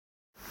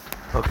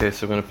Okay,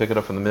 so we're going to pick it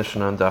up from the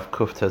Mishnah on Daf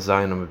Kuf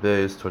Tezayin Amud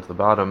Beis towards the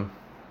bottom.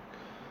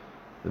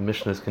 The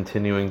Mishnah is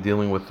continuing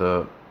dealing with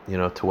to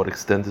what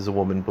extent does a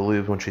woman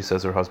believe when she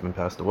says her husband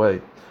passed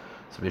away.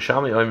 So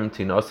Bishami Oimim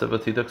Tinasa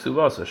V'Tida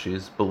Ksubasa.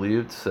 She's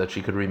believed that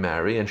she could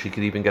remarry and she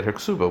could even get her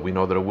ksuba. We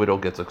know that a widow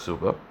gets a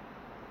ksuba.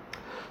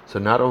 So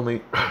not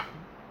only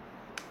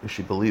is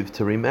she believed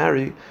to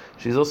remarry,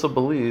 she's also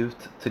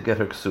believed to get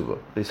her ksuba.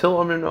 Beis Hillel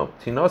Omer no.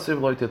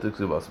 Tinasiv lo yitete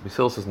ksubas. Beis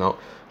Hillel says no.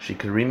 She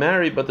could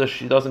remarry, but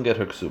she doesn't get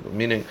her ksuba.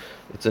 Meaning,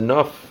 it's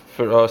enough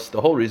for us. The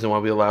whole reason why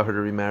we allow her to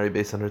remarry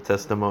based on her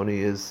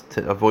testimony is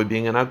to avoid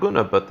being an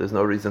aguna, but there's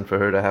no reason for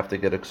her to have to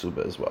get a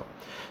ksuba as well.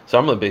 So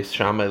I'm Beis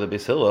Shammai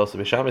Beis Hillel. So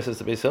Beis Shammai says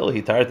to Beis Hillel,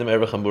 he tired them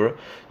ever chamura.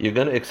 You're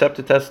going to accept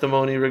the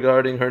testimony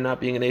regarding her not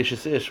being an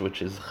Eishes Ish,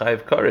 which is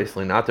Chayiv Kares,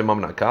 Linatim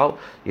Mamnakal.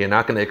 You're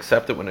not going to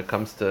accept it when it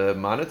comes to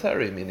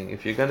monetary. Meaning,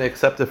 if you're going to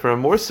accept it for a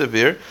more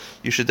severe,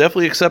 you should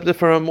definitely accept it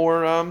for a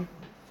more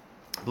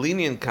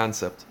lenient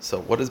concept. So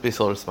what does Beis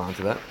Hillel respond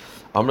to that?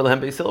 Amr lehem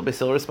Beis Hillel. Beis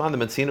Hillel respond. The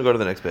Metzina, go to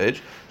the next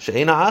page.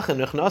 She'ena achen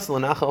nechnas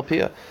l'nachal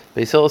pia.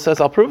 Beis Hillel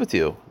says, I'll prove it to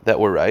you that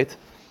we're right.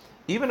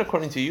 Even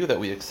according to you, that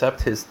we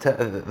accept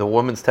the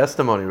woman's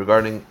testimony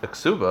regarding a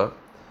ksuba,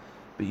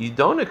 but you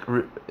don't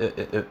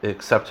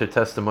accept her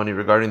testimony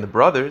regarding the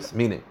brothers.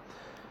 Meaning,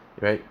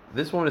 right?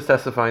 This woman is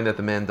testifying that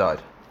the man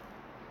died.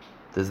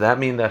 Does that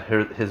mean that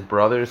his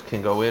brothers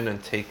can go in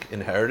and take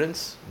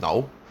inheritance?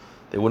 No,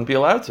 they wouldn't be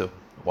allowed to.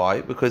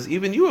 Why? Because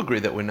even you agree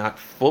that we're not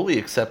fully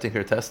accepting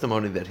her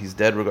testimony that he's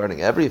dead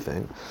regarding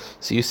everything.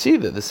 So you see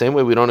that the same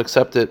way we don't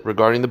accept it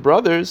regarding the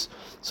brothers,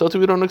 so too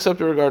we don't accept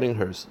it regarding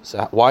hers.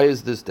 So why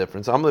is this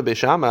difference? Amle Beis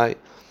Shammai,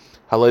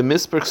 halay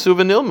misper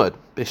ksuva nilmad.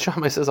 Beis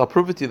Shammai says, I'll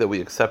prove it to you that we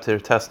accept her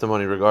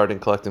testimony regarding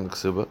collecting the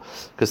ksuba.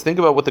 Because think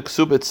about what the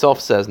ksuba itself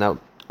says. Now,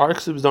 our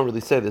ksubas don't really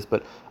say this,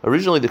 but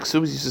originally the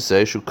ksubas used to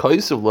say, "Shu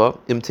koisav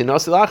lo im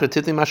tinasi lacher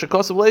titi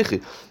mashakosav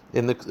lechi."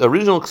 In the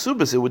original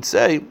ksubas, it would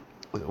say,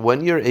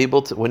 when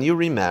you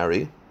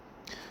remarry,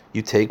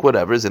 you take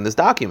whatever is in this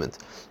document.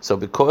 So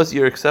because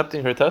you're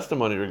accepting her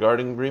testimony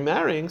regarding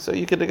remarrying, so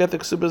you can get the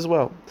ksuba as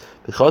well.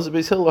 Because of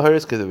Beis Hillel,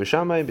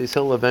 Beis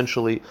Hillel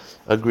eventually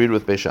agreed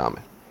with Beis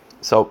Shammai.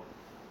 So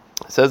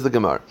says the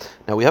Gemara.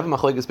 Now we have a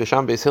machlekes Beis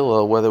Shammai Beis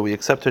Hillel whether we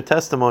accept her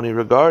testimony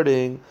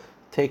regarding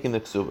taking the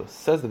ksuba.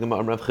 Says the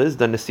Gemara, Rav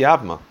Chizda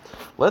Nisyavma.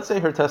 Let's say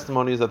her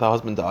testimony is that the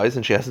husband dies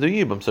and she has to do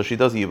yibum, so she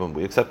does yibum.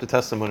 We accept the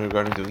testimony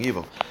regarding doing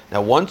yibum.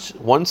 Now, once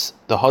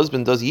the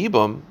husband does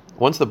yibum,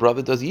 once the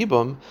brother does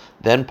yibum,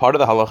 then part of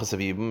the halachas of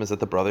yibum is that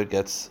the brother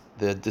gets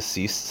the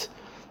deceased,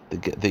 the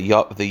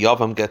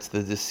yavam gets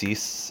the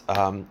deceased's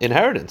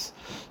inheritance.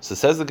 So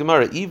says the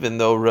Gemara, even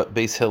though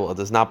Beis Hillel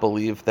does not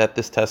believe that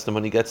this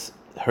testimony gets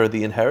her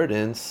the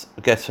inheritance,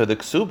 gets her the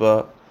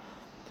ksuba,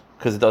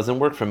 because it doesn't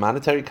work for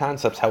monetary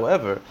concepts.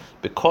 However,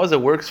 because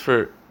it works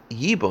for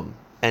yibum,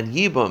 and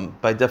yibum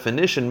by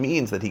definition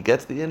means that he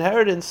gets the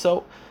inheritance,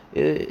 so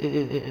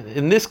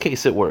in this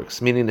case it works.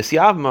 Meaning the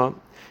Nisyavma,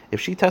 if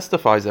she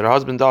testifies that her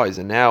husband dies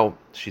and now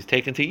she's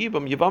taken to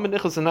yibum,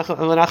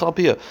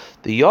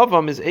 the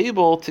yavam is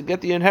able to get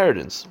the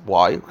inheritance.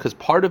 Why? Because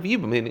part of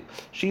yibum, meaning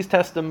she's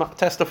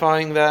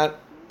testifying that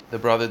the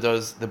brother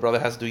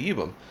has to do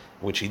yibum,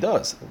 which he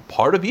does.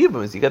 Part of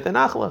yibum is you get the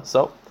nachla.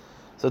 So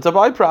it's a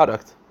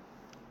byproduct.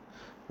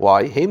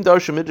 Why? Heim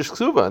darsha midrash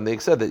ksuba, and they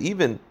said that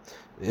even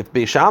if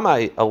Beis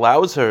Shammai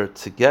allows her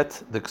to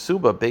get the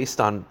ksuba based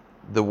on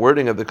the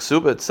wording of the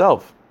ksuba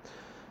itself,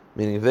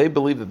 meaning if they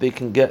believe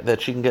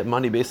that she can get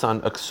money based on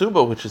a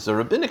ksuba, which is a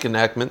rabbinic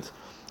enactment,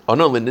 oh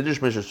no,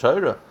 l'nidrash midrash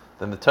Torah,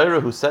 then the Torah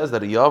who says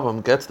that a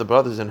yavam gets the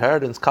brother's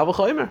inheritance, kavach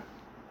omer.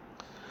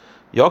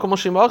 Yaakov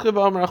Moshe Malchi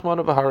v'Amar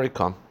Rachmana v'Harei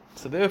Kam.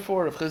 So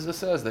therefore, Rav Chizda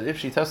says that if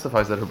she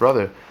testifies that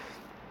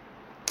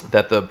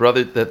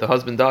the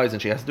husband dies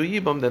and she has to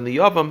do yibum, then the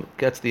yavam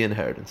gets the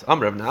inheritance.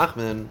 Amr Rav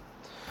Nachman,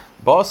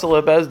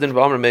 Basala Bezdin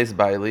v'Amr Meis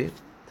Baili,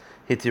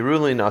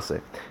 Hitiruli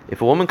Nase.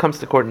 If a woman comes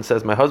to court and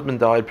says, "My husband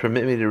died,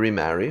 permit me to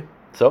remarry,"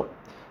 so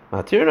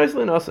Matir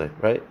nicely Nase,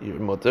 right? You're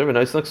motiv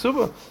nice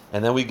ksuba,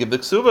 and then we give the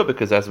ksuba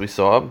because, as we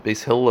saw,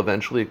 Beis Hillel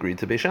eventually agreed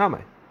to Beis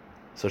Shammai.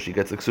 So she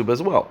gets the ksuba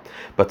as well.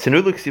 But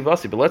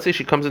let's say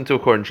she comes into a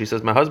court and she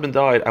says, "My husband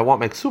died, I want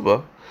my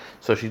ksuba."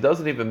 So she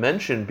doesn't even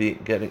mention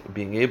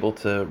being able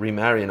to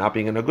remarry and not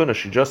being an aguna.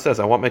 She just says,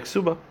 "I want my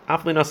ksuba."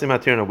 Afli nasi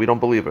matirna. We don't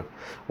believe her.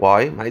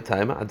 Why? My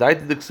time.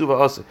 Adai the ksuba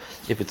also.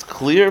 If it's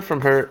clear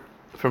from her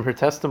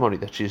testimony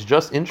that she's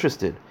just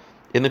interested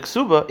in the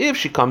ksuba, if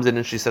she comes in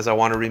and she says, "I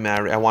want to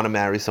remarry, I want to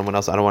marry someone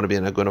else, I don't want to be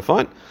an aguna,"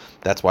 fine.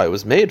 That's why it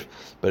was made.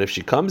 But if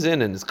she comes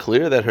in and it's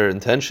clear that her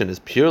intention is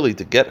purely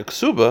to get a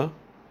ksuba,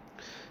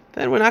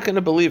 then we're not going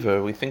to believe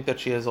her. We think that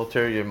she has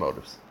ulterior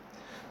motives.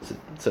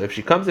 So if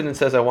she comes in and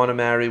says, "I want to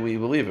marry," we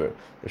believe her.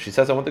 If she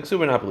says, "I want the ksuba,"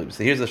 we're not believe her.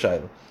 So here's the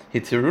shayla.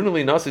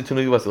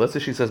 Let's say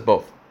she says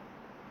both.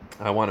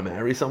 I want to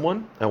marry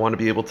someone. I want to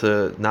be able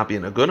to not be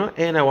in a guna,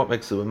 and I want my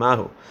ksuba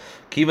mahu.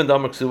 Kivan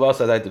dam ksuba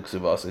sadai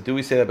ksuba. So do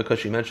we say that because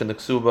she mentioned the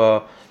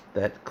ksuba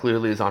that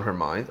clearly is on her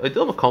mind?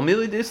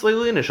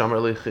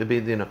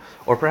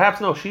 Or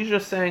perhaps no, she's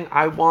just saying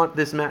I want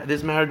this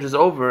marriage is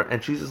over,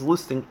 and she's just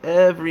listing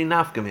every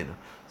nafkamina.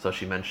 So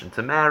she mentioned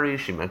to marry,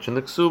 she mentioned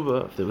the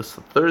ksuba. If there was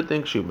the third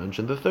thing, she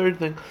mentioned the third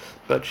thing,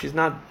 but she's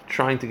not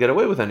trying to get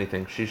away with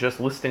anything. She's just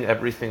listing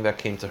everything that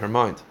came to her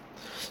mind.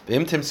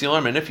 And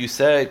if you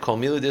say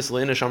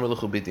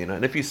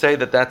and if you say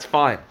that that's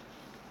fine,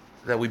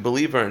 that we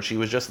believe her and she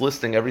was just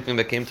listing everything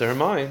that came to her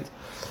mind,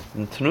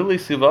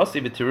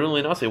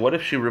 what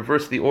if she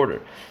reversed the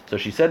order? So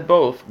she said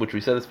both, which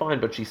we said is fine,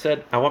 but she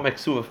said I want my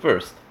ksuva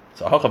first.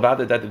 So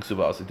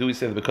do we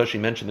say that because she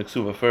mentioned the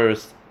ksuva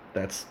first,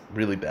 that's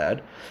really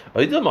bad?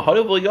 Or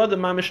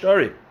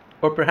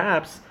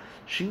perhaps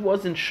she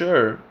wasn't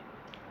sure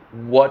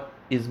what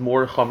is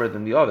more chamer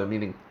than the other,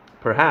 meaning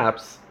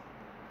perhaps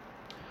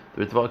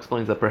the Ritva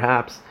explains that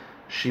perhaps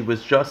she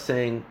was just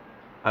saying,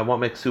 I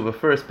want my ksuva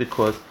first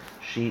because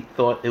she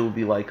thought it would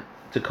be like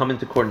to come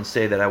into court and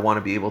say that I want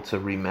to be able to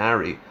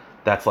remarry.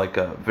 That's like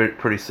a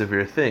pretty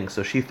severe thing.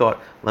 So she thought,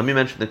 let me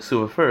mention the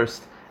ksuva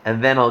first,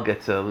 and then I'll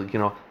get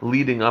to,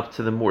 leading up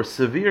to the more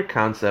severe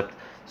concept.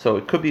 So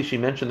it could be she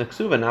mentioned the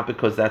ksuva not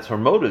because that's her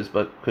motives,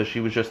 but because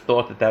she was just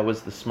thought that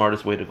was the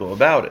smartest way to go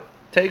about it.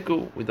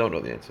 Teiku, we don't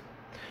know the answer.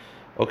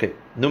 Okay,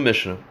 new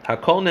Mishnah.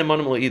 Hakol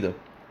ne'emanim le'idah.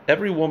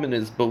 Every woman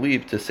is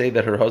believed to say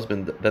that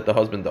the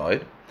husband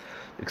died,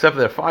 except for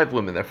there are 5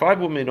 women. There are 5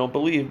 women who don't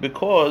believe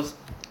because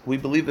we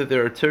believe that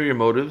there are ulterior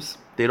motives.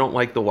 They don't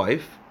like the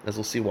wife, as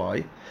we'll see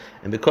why.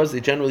 And because they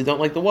generally don't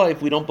like the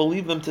wife, we don't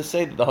believe them to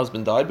say that the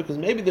husband died because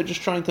maybe they're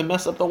just trying to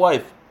mess up the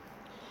wife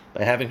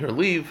by having her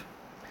leave,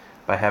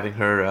 by having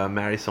her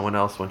marry someone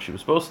else when she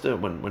was supposed to,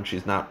 when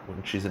she's an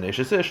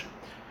Eshes Ish.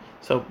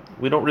 So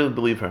we don't really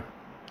believe her.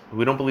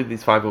 We don't believe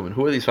these 5 women.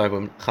 Who are these 5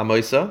 women?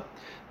 Chamoisa,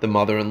 the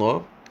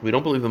mother-in-law. We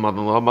don't believe the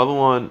mother-in-law.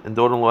 Mother-in-law and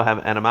daughter-in-law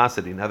have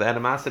animosity. Now, the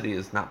animosity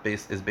is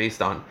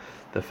based on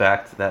the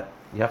fact that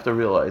you have to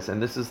realize,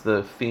 and this is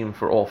the theme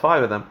for all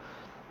 5 of them,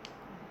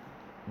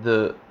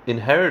 the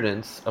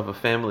inheritance of a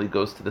family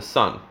goes to the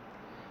son,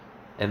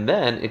 and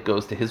then it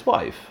goes to his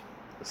wife.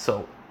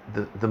 So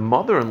the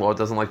mother-in-law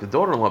doesn't like the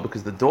daughter-in-law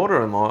because the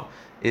daughter-in-law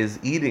is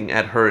eating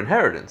at her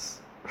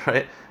inheritance,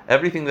 right?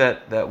 Everything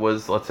that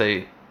was, let's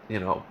say,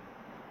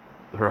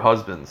 her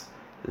husband's,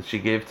 that she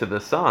gave to the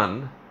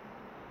son,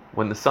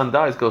 when the son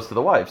dies, goes to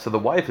the wife. So the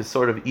wife is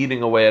sort of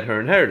eating away at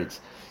her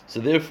inheritance. So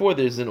therefore,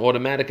 there's an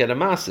automatic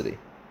animosity.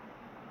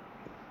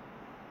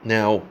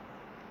 Now,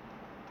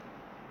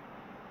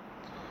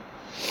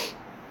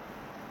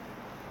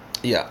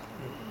 yeah.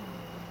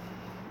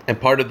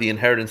 And part of the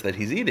inheritance that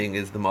he's eating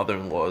is the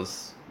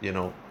mother-in-law's,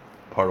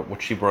 part of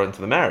what she brought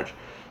into the marriage.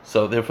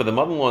 So therefore, the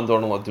mother-in-law and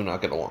daughter-in-law do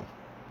not get along.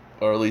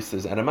 Or at least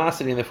there's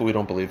animosity, and therefore we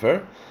don't believe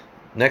her.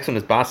 Next one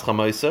is Bas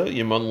Chamaisa,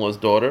 your mother-in-law's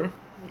daughter,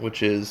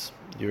 which is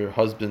your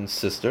husband's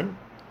sister,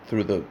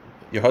 through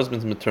your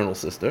husband's maternal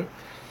sister.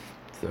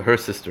 So her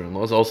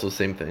sister-in-law is also the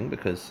same thing,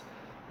 because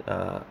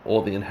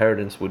all the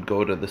inheritance would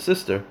go to the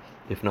sister,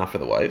 if not for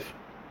the wife.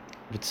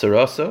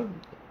 V'tzarasa,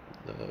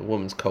 the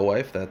woman's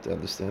co-wife, that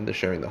understand they're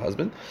sharing the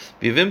husband.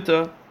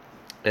 V'yivimta,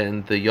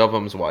 and the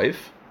Yavam's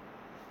wife,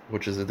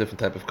 which is a different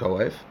type of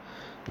co-wife.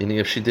 Meaning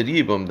if she did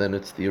Yibum, then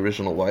it's the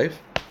original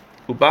wife.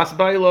 Ubas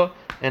Baila,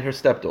 and her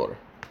stepdaughter.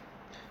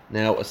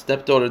 Now, a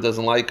stepdaughter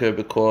doesn't like her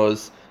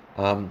because,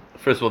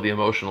 first of all, the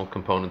emotional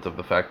component of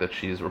the fact that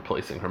she's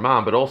replacing her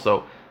mom, but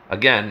also,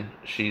 again,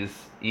 she's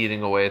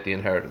eating away at the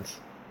inheritance.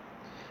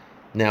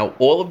 Now,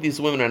 all of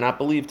these women are not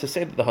believed to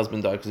say that the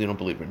husband died because you don't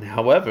believe her.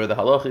 However, the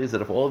halacha is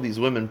that if all of these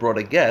women brought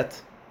a get,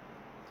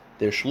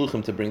 they're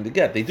shluchim to bring the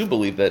get. They do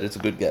believe that it's a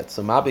good get.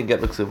 So, ma ben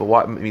get l'ksiva.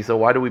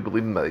 Why do we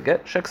believe them by the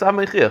get? Sheksav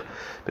meichir.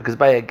 Because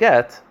by a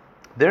get,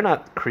 they're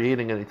not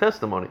creating any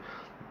testimony.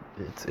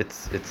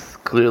 It's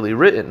clearly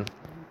written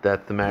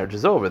that the marriage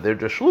is over. They're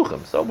just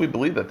shluchim. So we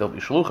believe that they'll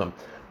be shluchim.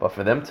 But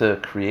for them to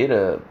create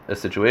a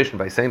situation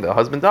by saying the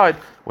husband died,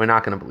 we're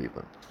not going to believe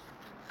them.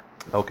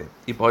 Okay.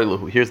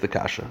 Here's the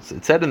kasha. So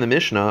it said in the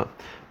Mishnah,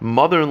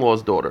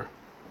 mother-in-law's daughter.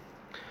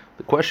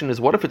 The question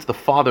is, what if it's the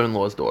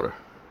father-in-law's daughter?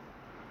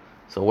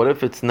 So what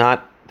if it's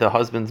not the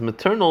husband's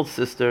maternal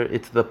sister,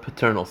 it's the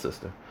paternal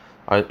sister?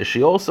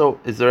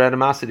 Is there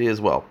animosity as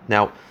well?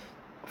 Now,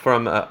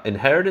 from an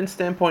inheritance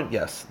standpoint,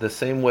 yes. The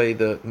same way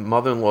the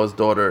mother-in-law's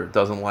daughter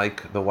doesn't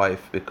like the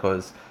wife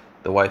because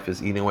the wife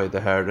is eating away the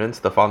inheritance,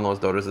 the father-in-law's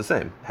daughter is the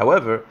same.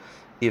 However,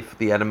 if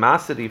the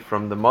animosity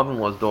from the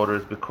mother-in-law's daughter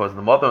is because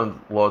the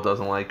mother-in-law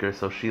doesn't like her,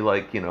 so she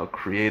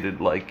created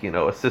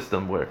a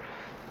system where,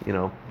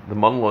 the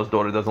mother-in-law's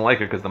daughter doesn't like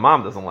her because the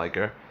mom doesn't like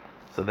her,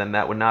 so then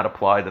that would not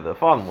apply to the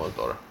father-in-law's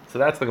daughter. So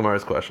that's the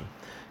Gemara's question.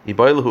 If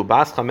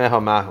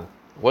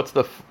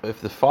the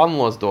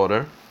father-in-law's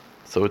daughter,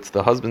 so it's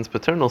the husband's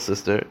paternal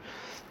sister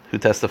who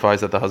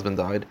testifies that the husband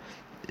died,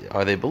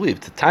 are they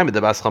believed? Time of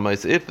the bas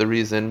chamais, if the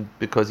reason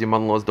because your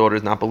mother-in-law's daughter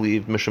is not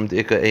believed, mishum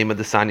deika ema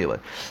desanile.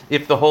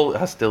 If the whole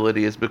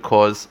hostility is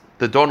because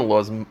the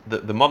daughter-in-law's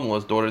the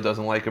mother-in-law's daughter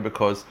doesn't like her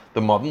because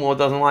the mother-in-law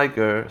doesn't like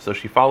her, so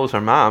she follows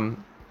her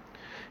mom.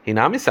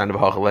 Hinami san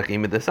v'hachalek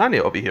ema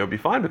desania. Over here, it'll be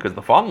fine because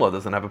the father-in-law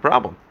doesn't have a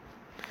problem.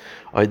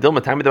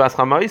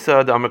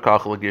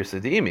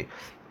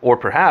 Or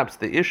perhaps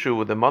the issue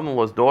with the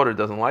mother-in-law's daughter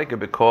doesn't like her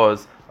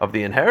because of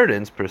the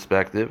inheritance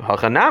perspective. So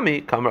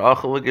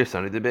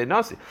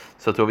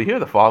to over here,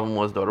 the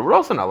father-in-law's daughter would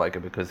also not like her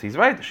because she's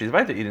right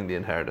to eating the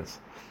inheritance.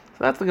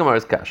 So that's the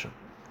Gemara's kasha.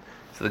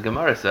 So the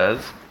Gemara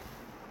says,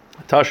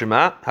 well,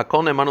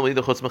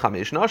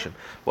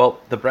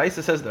 the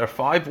Brisa says there are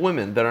 5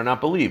 women that are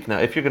not believed. Now,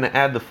 if you're going to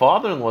add the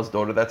father-in-law's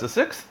daughter, that's a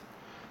 6th.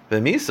 The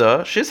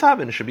Misa,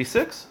 Shishabin, should be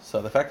 6.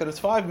 So the fact that it's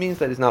 5 means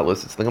that he's not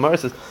listed. So the Gemara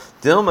says,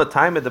 Dilma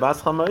time the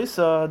bas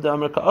chamaisa, the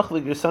Amrika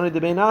Achli, Girsani de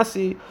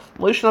Beinasi,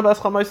 Lishna bas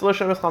chamaisa,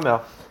 Lishna bas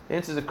chamel. The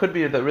answer is it could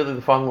be that really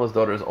the father-in-law's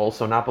daughter is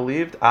also not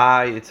believed.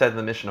 It said in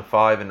the mission of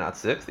 5 and not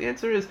 6. The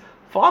answer is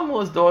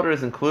father-in-law's daughter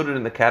is included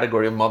in the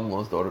category of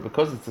mother-in-law's daughter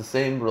because it's the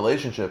same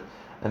relationship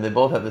and they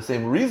both have the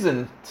same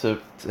reason to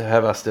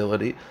have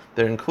hostility.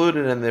 They're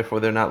included and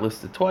therefore they're not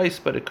listed twice,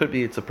 but it could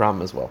be it's a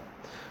problem as well.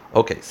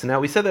 Okay, so now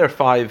we said there are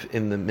 5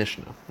 in the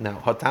Mishnah. Now,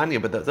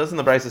 Hatanya, but doesn't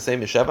the Brisa say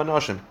Misheva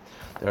Noshim?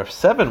 There are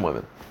 7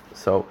 women.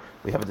 So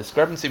we have a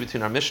discrepancy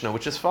between our Mishnah,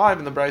 which is 5,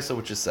 and the Brisa,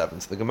 which is 7.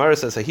 So the Gemara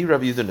says, Hahi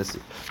Rav Yehuda Nisi.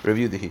 Rav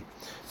Yehuda.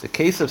 The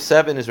case of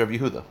 7 is Rav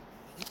Yehuda.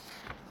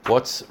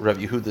 What's Rav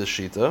Yehuda's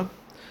Shita?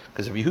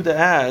 Because Rav Yehuda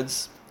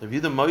adds, Rav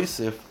Yehuda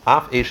Moisif,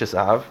 Af Eshes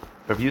Av.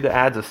 Rav Yehuda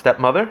adds a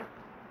stepmother,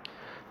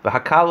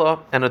 V'hakala,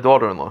 and a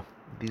daughter-in-law.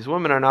 These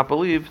women are not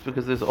believed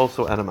because there's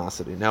also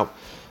animosity. Now,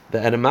 the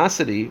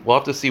animosity, we'll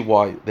have to see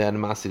why the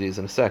animosity is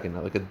in a second.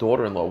 Now, like a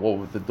daughter-in-law, what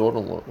would the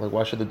daughter-in-law, like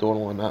why should the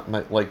daughter-in-law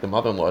not like the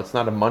mother-in-law? It's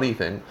not a money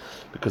thing,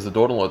 because the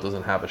daughter-in-law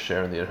doesn't have a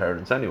share in the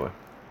inheritance anyway.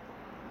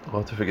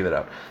 We'll have to figure that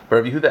out.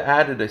 But Rabbi Yehuda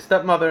added a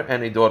stepmother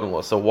and a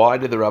daughter-in-law. So why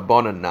did the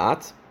Rabbana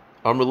not?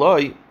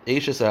 Amrullah,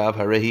 Eishasav,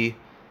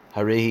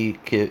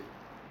 Harehi ki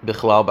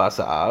bichlal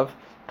basa'av,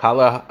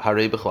 Kala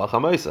Harei bichlal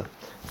chamaisa.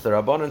 The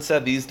Rabbanan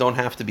said these don't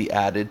have to be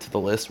added to the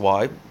list.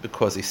 Why?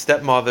 Because a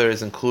stepmother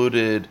is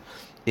included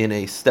in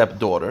a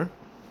stepdaughter.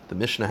 The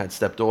Mishnah had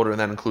stepdaughter, and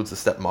that includes the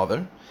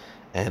stepmother.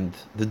 And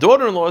the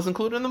daughter-in-law is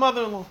included in the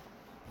mother-in-law.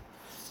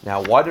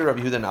 Now, why did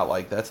Rabbi Yehuda not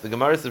like that? So the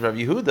Gemara says Rabbi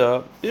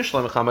Yehuda,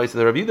 Bishlam Chamaisa,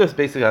 the Rabbi Yehuda is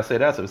basically I say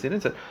that. So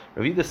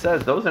Rabbi Yehuda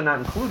says those are not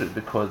included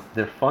because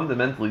they're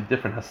fundamentally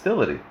different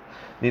hostility.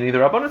 Meaning the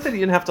Rabbanan said he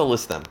didn't have to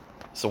list them.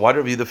 So why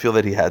did Rabbi Yehuda feel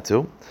that he had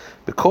to?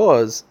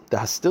 Because the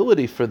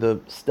hostility for the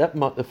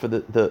stepmother, for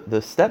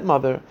the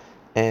stepmother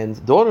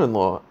and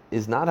daughter-in-law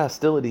is not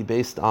hostility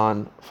based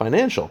on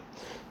financial.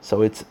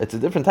 So it's a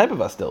different type of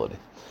hostility.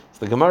 So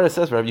the Gemara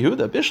says, Rabbi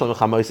Yehuda, Bishlam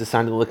Chamaisa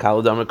Sani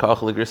L'Kala Damar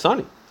Kach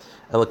L'Grisani.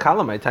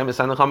 Elakala my time is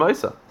Sani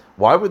Chamaisa.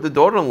 Why would the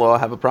daughter-in-law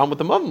have a problem with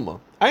the mother-in-law?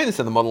 I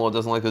understand the mother-in-law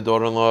doesn't like the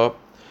daughter-in-law.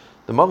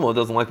 The mother-in-law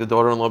doesn't like the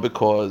daughter-in-law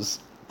because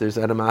there's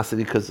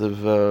animosity because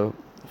of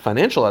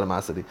financial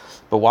animosity.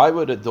 But why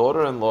would a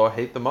daughter-in-law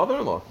hate the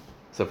mother-in-law?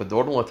 So if a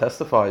daughter-in-law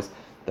testifies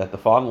that the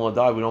father-in-law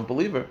died, we don't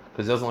believe her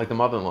because he doesn't like the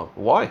mother-in-law.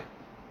 Why?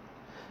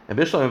 And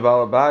Bishlam and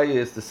Balabai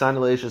is the Sani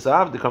L'Eishes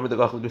Av, the Kamer the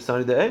Gach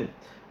L'Grisani De'em.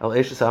 El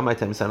Eishes Av my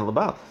time is Sani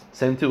L'Bal.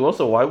 Same too.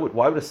 Also, why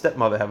would a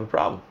stepmother have a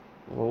problem?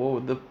 Well, what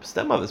would the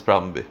stepmother's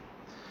problem be?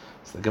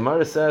 So the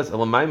Gemara says,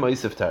 Elamai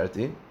Moisif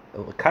Tarati,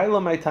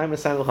 Elakaila my time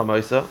is Sani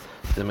L'Chamoisa,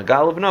 the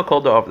Megal Avna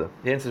called the Avda.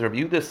 The answer is Rabbi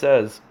Yehuda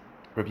says,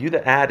 Rabbi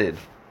Yehuda added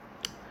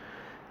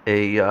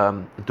a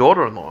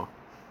daughter-in-law,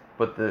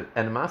 but the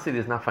animosity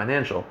is not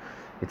financial.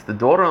 It's the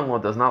daughter-in-law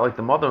does not like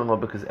the mother-in-law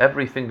because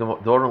everything the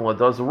daughter-in-law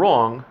does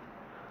wrong,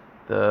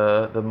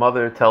 the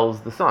mother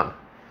tells the son.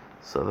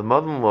 So the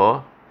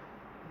mother-in-law,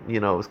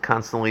 is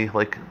constantly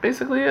like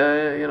basically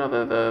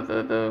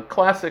the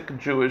classic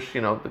Jewish,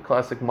 the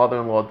classic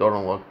mother-in-law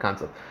daughter-in-law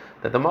concept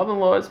that the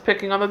mother-in-law is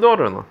picking on the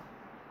daughter-in-law.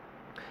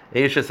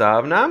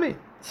 Eishasav nami.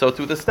 So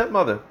to the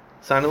stepmother,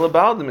 Sani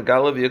Labal the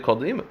Megalavia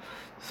Koldima.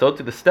 So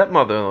to the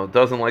stepmother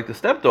doesn't like the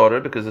stepdaughter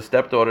because the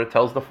stepdaughter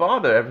tells the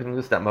father everything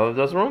the stepmother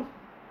does wrong.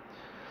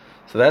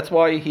 So that's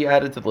why he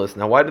added to the list.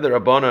 Now, why did the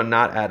Rabbana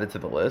not add it to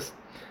the list?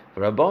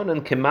 The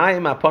Rabbanan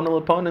kemayim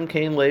apanel apanim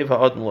kain leiv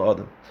ha'adam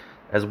la'adam.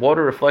 As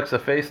water reflects a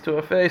face,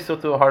 so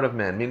to a heart of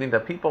man. Meaning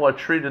that people are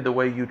treated the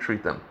way you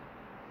treat them.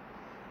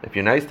 If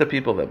you're nice to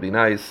people, they'll be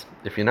nice.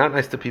 If you're not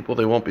nice to people,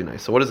 they won't be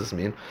nice. So what does this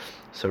mean?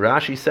 So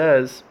Rashi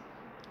says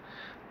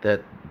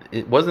that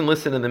it wasn't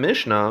listed in the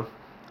Mishnah.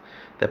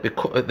 That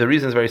the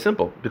reason is very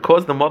simple.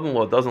 Because the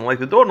mother-in-law doesn't like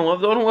the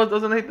daughter-in-law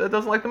doesn't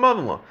like the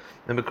mother-in-law.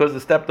 And because the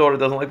stepdaughter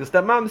doesn't like the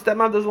stepmom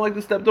doesn't like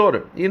the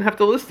stepdaughter. You didn't have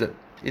to list it.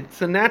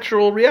 It's a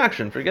natural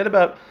reaction. Forget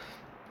about,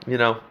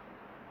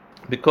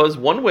 because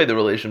one way the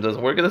relationship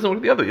doesn't work, it doesn't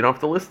work the other. You don't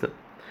have to list it.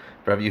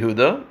 Rav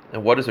Yehuda,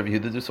 and what does Rav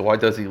Yehuda do? So why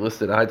does he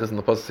list it? Why doesn't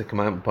the pasuk say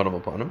Kamayim upon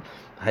him?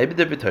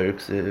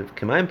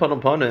 Kamayim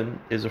upon him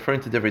is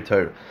referring to Divrei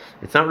Torah.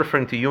 It's not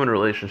referring to human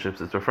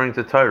relationships. It's referring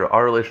to Torah,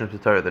 our relationship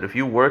to Torah. That if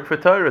you work for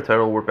Torah,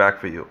 Torah will work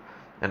back for you,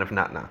 and if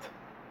not, not.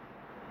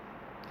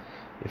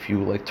 If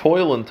you like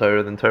toil in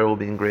Torah, then Torah will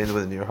be ingrained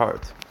within your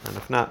heart, and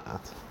if not,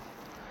 not.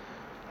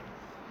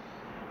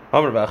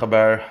 What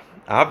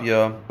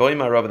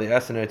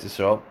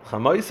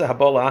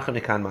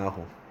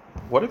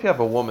if you have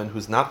a woman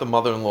who's not the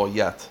mother-in-law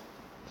yet,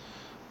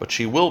 but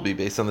she will be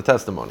based on the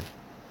testimony?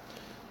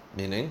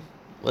 Meaning,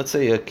 let's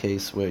say a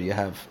case where you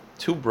have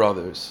two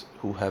brothers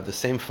who have the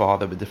same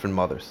father but different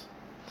mothers.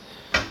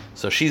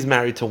 So she's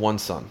married to one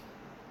son.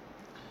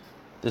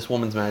 This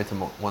woman's married to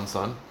one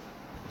son.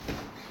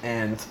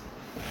 And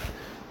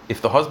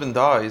if the husband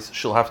dies,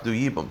 she'll have to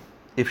do yibum.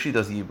 If she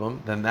does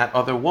yibum, then that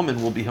other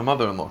woman will be her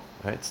mother-in-law.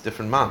 Right? It's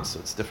different moms, so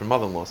it's different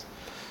mother-in-laws.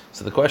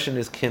 So the question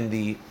is, can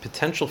the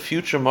potential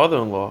future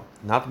mother-in-law,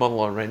 not the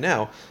mother-in-law right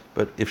now,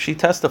 but if she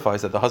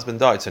testifies that the husband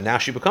died, so now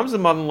she becomes the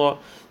mother-in-law,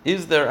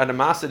 is there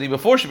animosity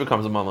before she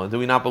becomes a mother-in-law? Do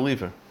we not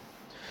believe her?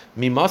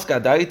 Does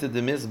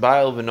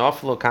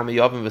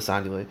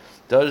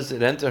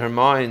it enter her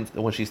mind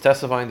that when she's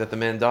testifying that the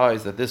man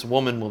dies, that this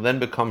woman will then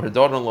become her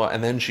daughter-in-law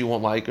and then she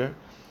won't like her?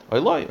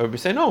 Or we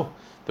say no,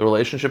 the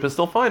relationship is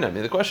still fine. I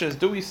mean, the question is,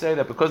 do we say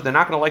that because they're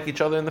not going to like each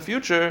other in the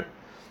future,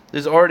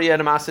 there's already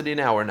animosity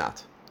now or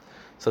not?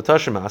 So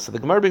Tashima, so the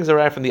Gemara brings a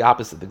right from the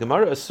opposite. The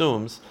Gemara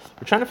assumes,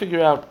 we're trying to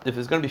figure out if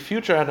there's going to be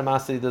future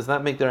animosity, does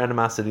that make there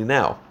animosity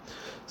now?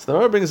 So the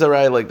Gemara brings a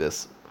right like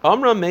this.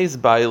 Amra meis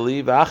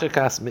baili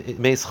v'achakas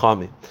meis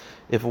chami.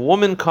 If a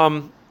woman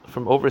come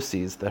from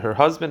overseas, that her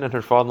husband and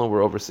her father-in-law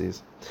were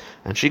overseas,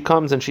 and she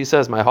comes and she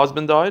says, my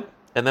husband died,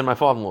 and then my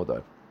father-in-law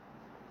died.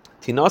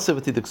 Tinase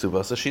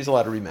v'tidiksuva, so she's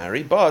allowed to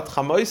remarry, but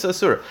chamoisa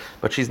asura,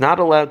 but she's not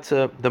allowed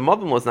to, the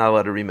mother-in-law is not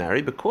allowed to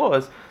remarry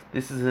because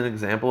this is an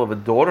example of a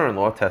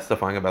daughter-in-law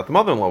testifying about the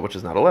mother-in-law, which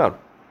is not allowed.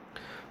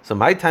 So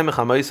my time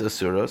chamoisa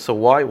asura. So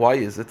why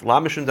is it?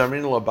 La mishum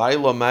damrin la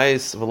baila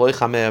mais v'loy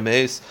chamei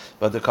mais,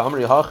 but the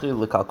kamri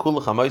hachi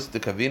lekalkula chamoisa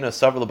dekavina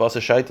savar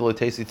lebasa shaitel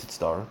letesi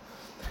titztara.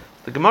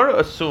 The Gemara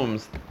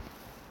assumes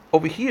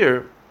over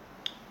here,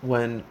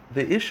 when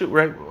the issue,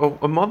 right,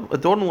 a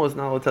daughter-in-law is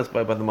not allowed to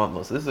testify about the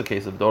mother-in-law. So this is a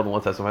case of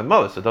daughter-in-law testifying by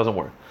the mother, so it doesn't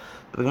work.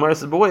 But the Gemara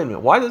says, but wait a minute,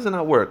 why does it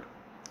not work?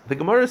 The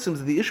Gemara assumes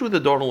that the issue with the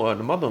daughter-in-law and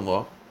the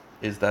mother-in-law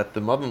is that the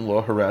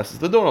mother-in-law harasses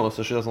the daughter-in-law,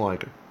 so she doesn't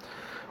like her.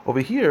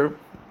 Over here,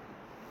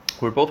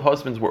 where both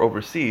husbands were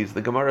overseas,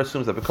 the Gemara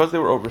assumes that because they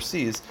were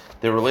overseas,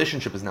 their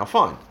relationship is now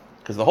fine.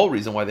 Because the whole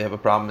reason why they have a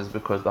problem is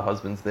because the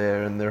husband's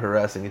there and they're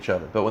harassing each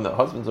other. But when the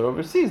husbands are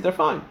overseas, they're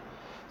fine.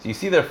 So you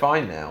see they're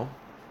fine now,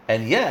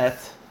 and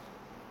yet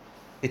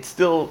it's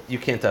still, you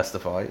can't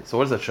testify. So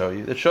what does that show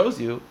you? It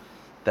shows you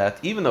that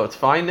even though it's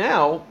fine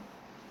now,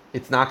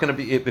 it's not going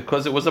to be,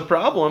 because it was a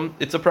problem,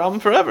 it's a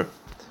problem forever.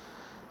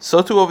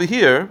 So too over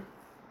here,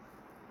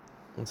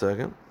 one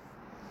second.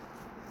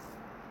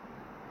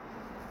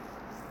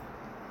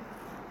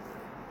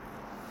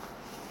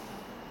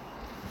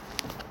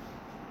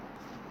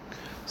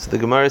 So the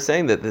Gemara is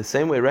saying that the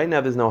same way right now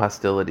there's no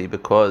hostility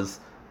because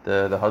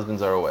the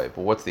husbands are away.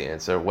 But what's the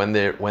answer? When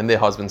their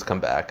husbands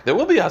come back, there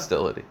will be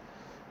hostility.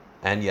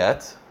 And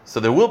yet, so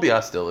there will be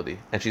hostility.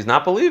 And she's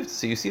not believed.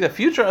 So you see that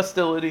future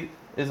hostility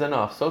is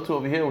enough. So too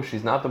over here where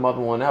she's not the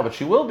mother-in-law now, but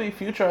she will be,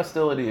 future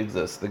hostility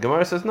exists. The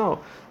Gemara says no.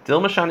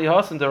 Dilma shani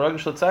hasan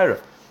deragish l'tzayra.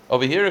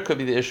 Over here it could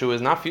be the issue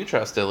is not future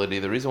hostility.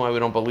 The reason why we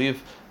don't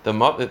believe the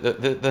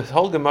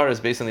whole Gemara is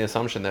based on the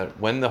assumption that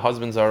when the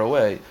husbands are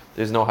away,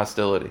 there's no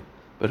hostility.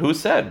 But who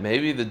said?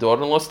 Maybe the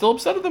daughter-in-law is still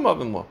upset at the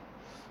mother-in-law.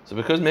 So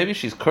because maybe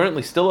she's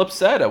currently still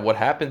upset at what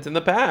happened in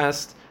the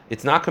past,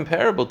 it's not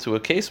comparable to a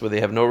case where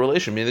they have no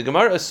relation. I mean, the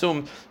Gemara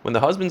assumed when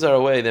the husbands are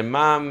away, their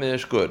mom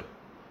is good.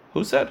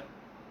 Who said?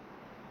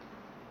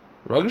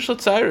 Ragish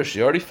l'tzayra,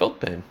 she already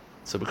felt pain.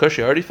 So because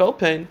she already felt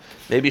pain,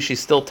 maybe she's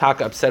still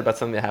upset about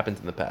something that happened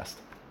in the past.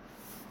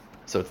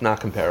 So it's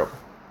not comparable.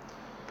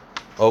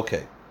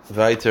 Okay,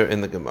 weiter in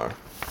the Gemara.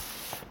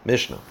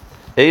 Mishnah.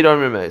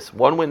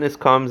 One witness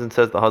comes and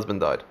says the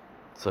husband died.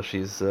 So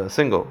she's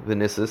single,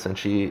 Vinisis, and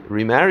she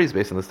remarries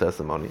based on this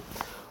testimony.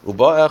 And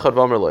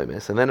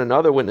then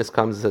another witness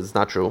comes and says it's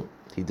not true,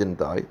 he didn't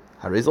die.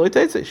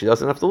 She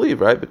doesn't have to leave,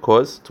 right?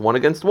 Because it's 1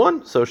 against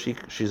 1, so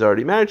she's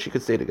already married, she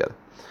could stay together.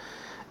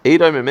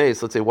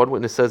 Let's say one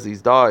witness says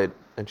he's died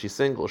and she's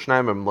single,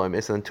 and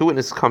then 2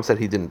 witnesses come and said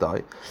he didn't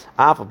die.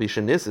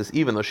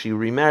 Even though she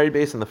remarried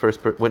based on the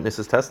first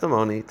witness's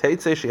testimony,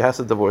 she has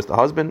to divorce the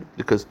husband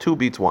because 2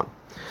 beats 1.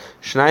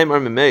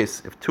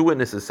 If 2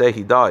 witnesses say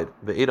he died,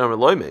 and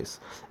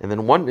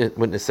then 1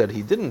 witness said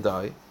he didn't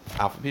die,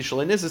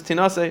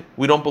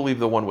 we don't believe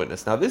the 1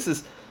 witness. Now this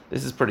is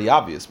pretty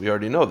obvious. We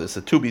already know this.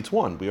 A 2 beats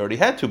 1. We already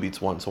had 2 beats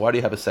 1. So why do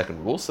you have a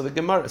second rule? So the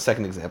Gemara, a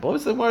second example.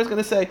 The Gemara is going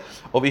to say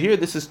over here,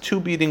 this is 2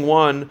 beating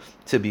 1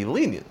 to be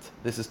lenient.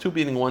 This is 2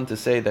 beating 1 to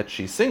say that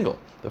she's single.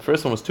 The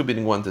first one was 2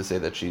 beating 1 to say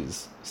that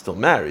she's still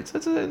married. So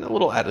it's a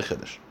little added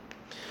chiddush.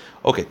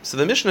 Okay, so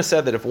the Mishnah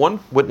said that if 1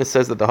 witness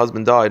says that the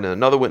husband died and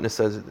another witness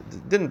says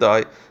it didn't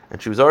die, and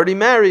she was already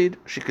married,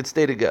 she could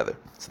stay together.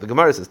 So the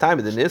Gemara says, time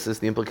of the Nisis,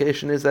 the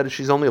implication is that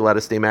she's only allowed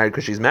to stay married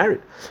because she's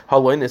married.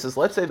 Haloi Nisis,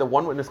 let's say the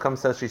 1 witness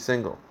comes and says she's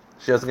single.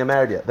 She doesn't get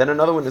married yet. Then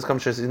another witness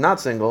comes and says she's not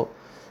single.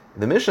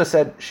 The Mishnah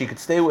said she could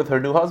stay with her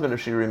new husband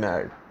if she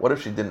remarried. What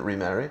if she didn't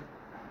remarry?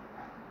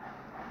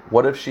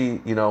 What if she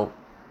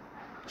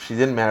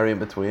didn't marry in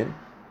between?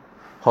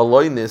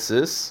 Haloi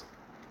nisis,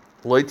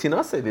 loy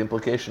tinase. The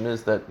implication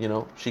is that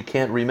she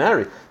can't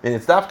remarry. And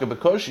it's dafka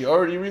because she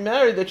already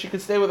remarried that she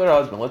could stay with her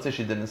husband. Let's say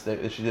she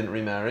didn't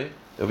remarry.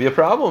 There'll be a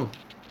problem.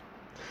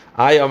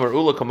 But wait a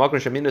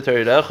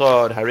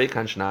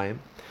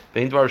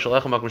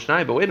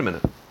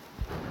minute.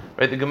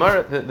 Right, the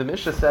Gemara, the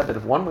Mishnah said that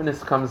if one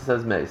witness comes and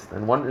says mace,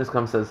 and one witness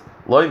comes and says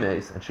loy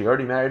mace, and she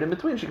already married in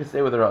between, she could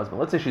stay with her husband.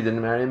 Let's say she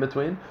didn't marry in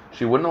between,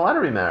 she wouldn't allow to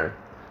remarry.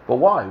 But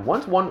why?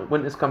 Once one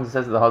witness comes and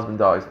says that the husband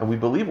dies, and we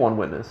believe one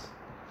witness,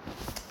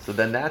 so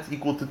then that's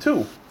equal to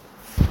two.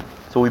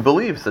 So we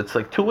believe, so it's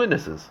like two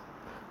witnesses.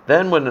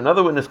 Then when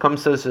another witness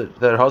comes and says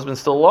that her husband's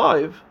still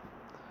alive,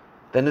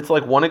 then it's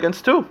like 1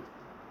 against 2.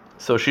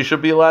 So she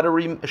should be allowed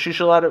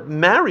to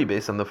marry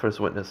based on the first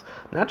witness,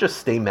 not just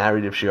stay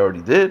married if she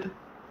already did.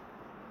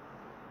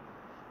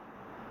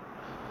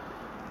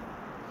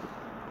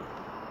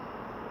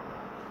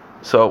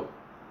 So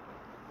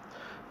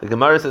the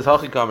Gemara says,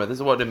 "Hachi this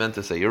is what they meant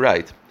to say. You're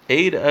right.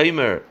 If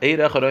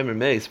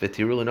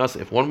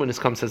one witness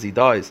comes and says he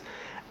dies,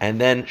 and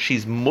then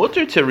she's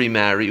mutter to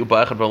remarry, she's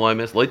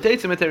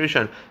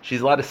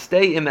allowed to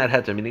stay in that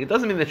heter. Meaning, it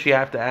doesn't mean that she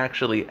has to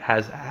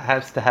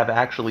have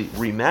actually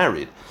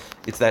remarried.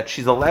 It's that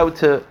she's allowed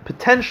to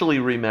potentially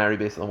remarry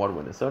based on one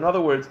witness. So, in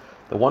other words,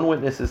 the one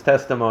witness's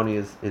testimony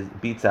is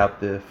beats out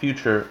the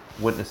future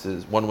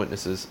one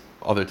witness's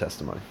other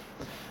testimony.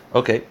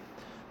 Okay.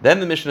 Then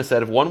the Mishnah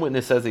said if one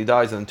witness says he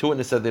dies and two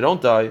witnesses said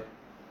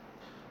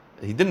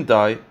he didn't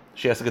die,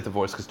 she has to get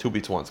divorced because 2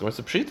 beats 1. So what's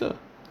the pshita?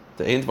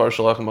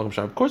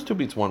 Of course 2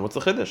 beats 1. What's the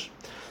chiddush?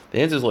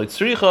 The answer is like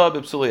tzricha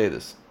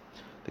b'psuliedis.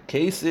 The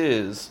case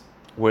is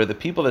where the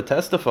people that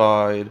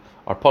testified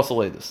are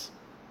pasuledis,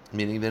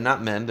 meaning they're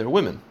not men, they're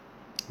women.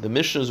 The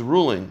Mishnah's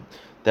ruling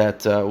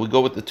that we go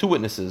with the 2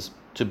 witnesses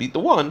to beat the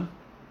 1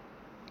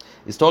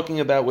 is talking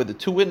about where the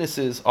 2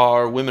 witnesses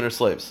are women or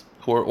slaves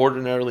who are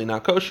ordinarily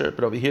not kosher,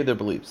 but over here they're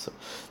believed. So,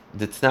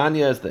 the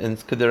Tanya is the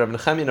Rav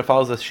Nechemia and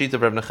follows the sheet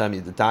of Rav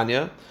Nechemia. The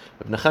Tanya,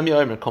 Rav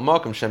Nechemia Omer Kol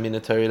Makom Shemina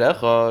Terid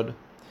Echad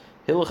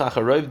Hilach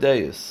Acharov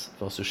Deis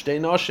V'Asu Shtei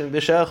Nashim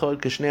B'Shechad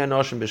Kishnei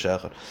Nashim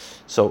B'Shechad.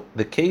 So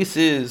the case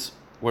is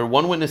where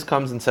one witness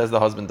comes and says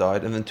the husband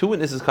died, and then 2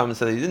 witnesses come and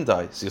say he didn't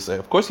die. So you say,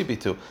 of course you beat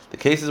 2. The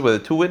case is where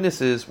the 2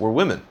 witnesses were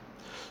women.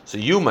 So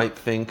you might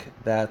think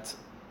that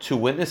 2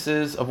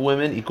 witnesses of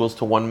women equals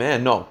to 1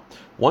 man. No.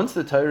 Once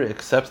the Torah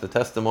accepts the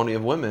testimony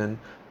of women,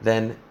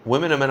 then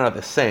women and men are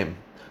the same.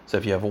 So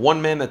if you have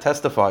 1 man that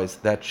testifies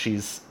that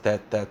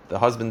that the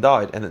husband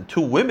died, and then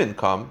 2 women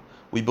come,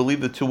 we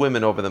believe the 2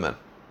 women over the men.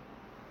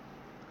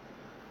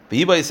 But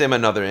Yibai say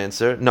another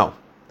answer, no.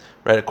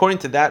 Right? According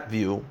to that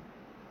view,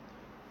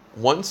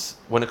 when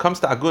it comes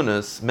to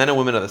agunas, men and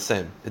women are the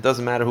same. It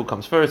doesn't matter who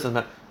comes first. It doesn't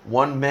matter.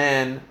 1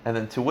 man and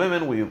then 2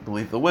 women, we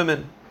believe the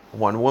women.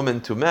 1 woman,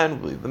 2 men, we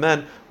believe the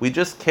men. We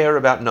just care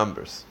about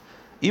numbers.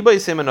 Ibai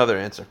say another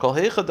answer. Could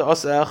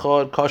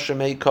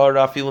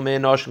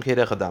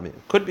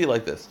be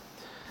like this.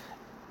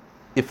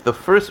 If the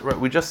first,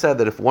 we just said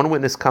that if 1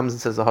 witness comes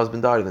and says the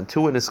husband died, and then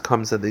 2 witnesses come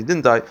and said they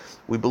didn't die,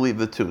 we believe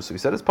the 2. So we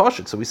said it's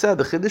pashut. So we said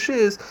the chiddush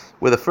is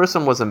where the first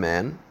one was a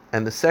man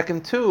and the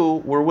second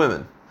 2 were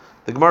women.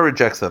 The Gemara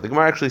rejects that. The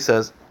Gemara actually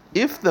says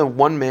if the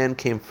 1 man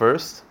came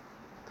first,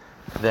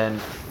 then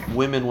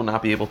women will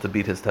not be able to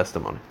beat his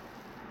testimony.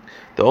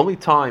 The only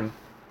time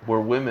where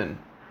women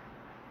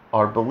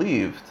are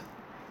believed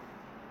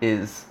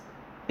is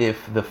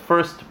if the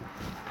first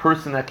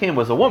person that came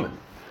was a woman.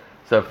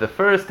 So if the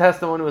first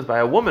testimony was by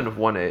a woman of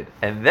 1 aid,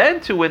 and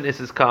then 2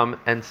 witnesses come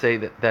and say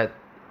that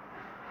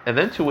and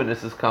then 2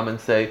 witnesses come and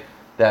say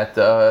that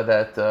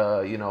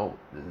a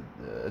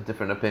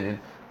different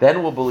opinion,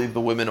 then we'll believe the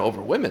women over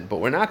women,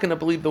 but we're not going to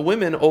believe the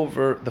women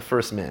over the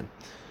first man.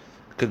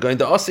 So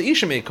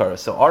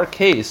our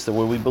case,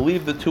 where we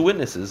believe the 2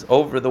 witnesses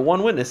over the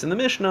 1 witness in the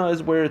Mishnah,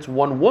 is where it's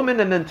 1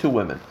 woman and then 2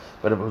 women.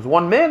 But if it was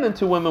 1 man and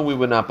 2 women, we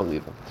would not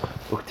believe them.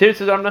 So it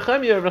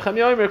could be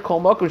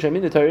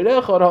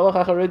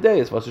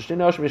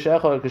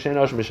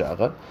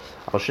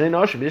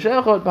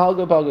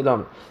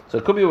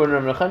when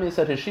Rav Nechemia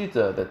said his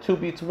shita that 2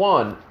 beats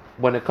 1,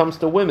 when it comes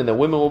to women, that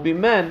women will be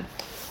men.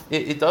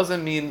 It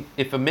doesn't mean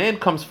if a man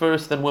comes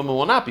first, then women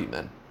will not be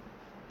men.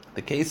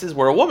 The case is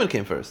where a woman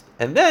came first,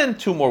 and then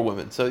 2 more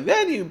women. So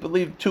then you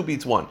believe 2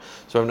 beats 1.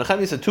 So Rav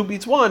Nechemia said 2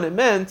 beats 1, it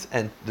meant,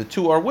 and the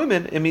 2 are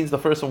women, it means the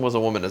first one was a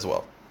woman as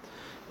well.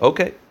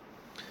 Okay.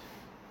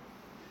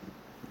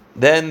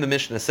 Then the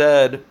Mishnah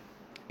said,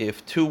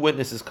 if 2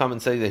 witnesses come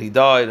and say that he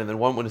died, and then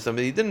 1 witness says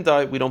that he didn't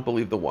die, we don't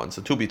believe the 1.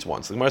 So 2 beats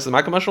 1. So the Gemara says,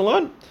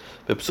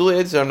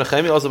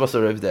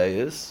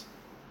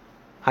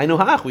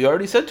 we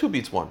already said 2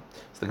 beats 1.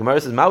 So the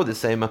Gemara says, the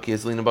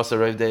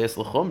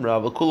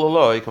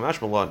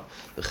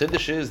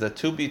chiddush is that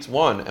 2 beats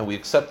 1, and we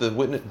accept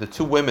the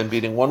 2 women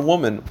beating 1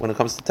 woman when it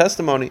comes to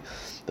testimony.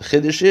 The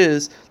chiddush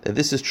is that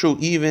this is true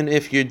even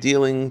if you're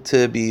dealing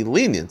to be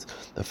lenient.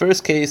 The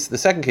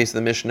second case of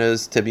the Mishnah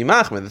is to be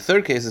machmer. The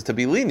third case is to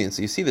be lenient.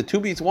 So you see the 2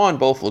 beats 1,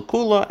 both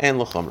l'kula and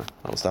l'chomer.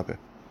 I will stop here.